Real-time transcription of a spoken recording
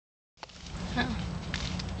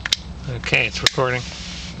Okay, it's recording.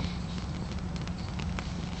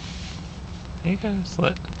 There you go, it's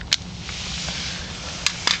lit.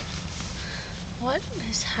 What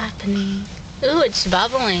is happening? Ooh, it's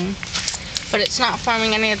bubbling. But it's not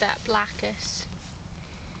forming any of that blackness.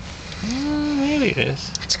 Maybe it is.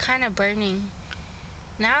 It's kind of burning.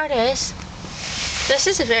 Now it is. This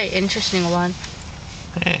is a very interesting one.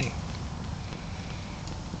 Hey.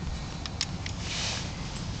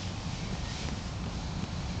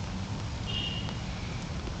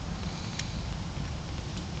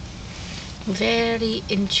 Very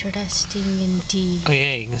interesting indeed. Oh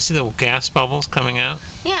yeah, you can see the gas bubbles coming out.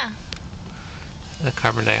 Yeah. The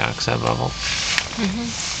carbon dioxide bubble.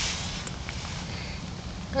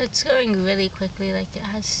 It's going really quickly, like it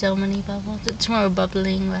has so many bubbles. It's more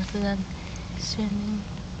bubbling rather than swimming.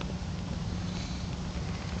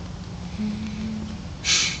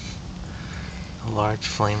 A large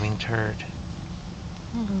flaming turd.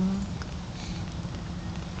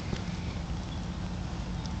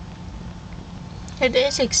 It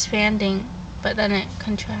is expanding, but then it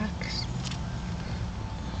contracts.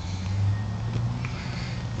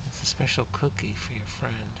 It's a special cookie for your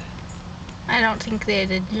friend. I don't think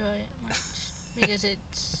they'd enjoy it much because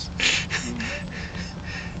it's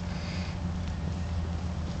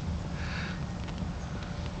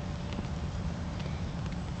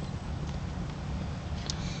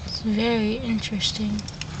very interesting.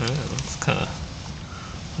 Oh, it's kind of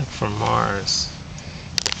like from Mars.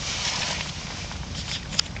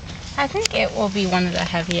 I think it will be one of the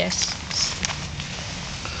heaviest.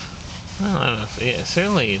 Well, I don't know. Yeah,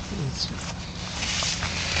 certainly it's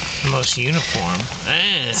the most uniform.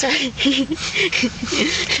 Sorry.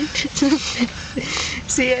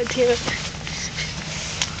 See it too.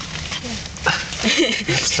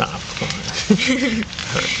 Stop. It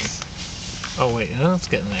hurts. Oh wait, no, it's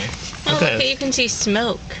getting there. Oh, look, you can see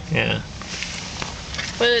smoke. Yeah.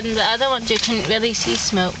 But in the other ones, you couldn't really see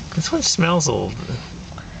smoke. This one smells old.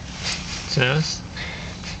 Do you notice?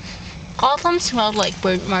 All of them smelled like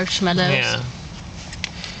burnt marshmallows. Yeah.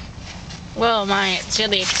 Well, my, it's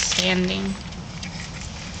really expanding.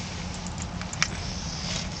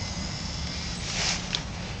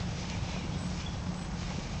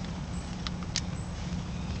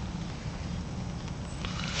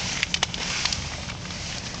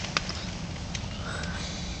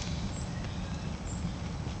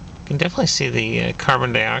 You can definitely see the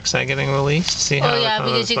carbon dioxide getting released. See how? Oh yeah,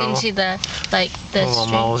 because you can see the little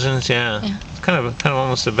emulsions. Yeah. It's kind of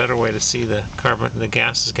almost a better way to see the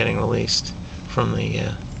gas is getting released from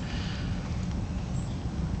the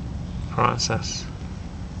process.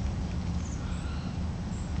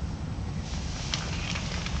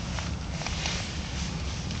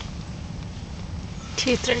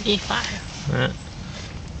 $235. Yeah.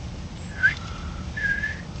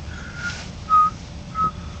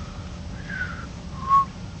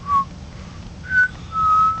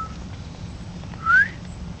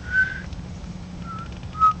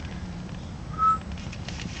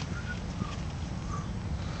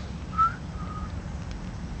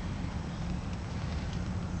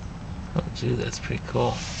 Oh, gee, that's pretty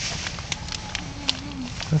cool.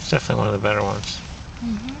 That's definitely one of the better ones.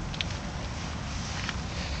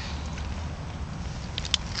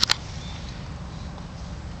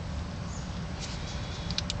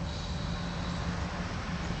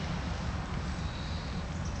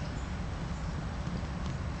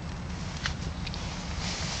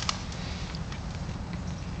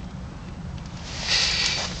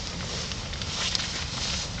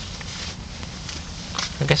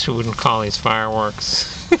 I guess we wouldn't call these fireworks.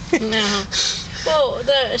 No. Well,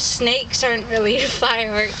 the snakes aren't really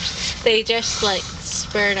fireworks. They just like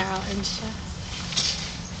spurt out and stuff.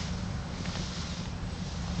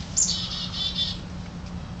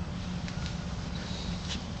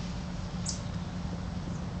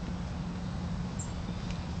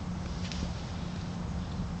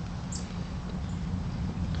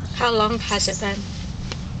 How long has it been?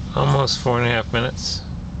 Almost 4.5 minutes.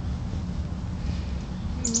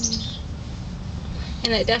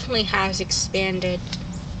 And it definitely has expanded.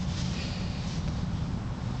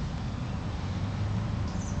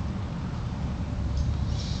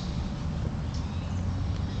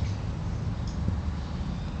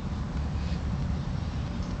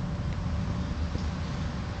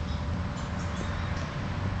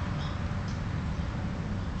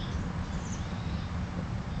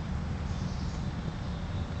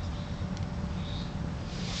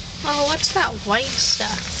 Oh, what's that white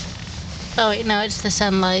stuff? Oh wait, no, it's the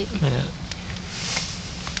sunlight. Yeah.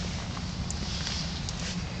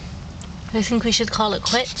 I think we should call it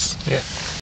quits. Yeah.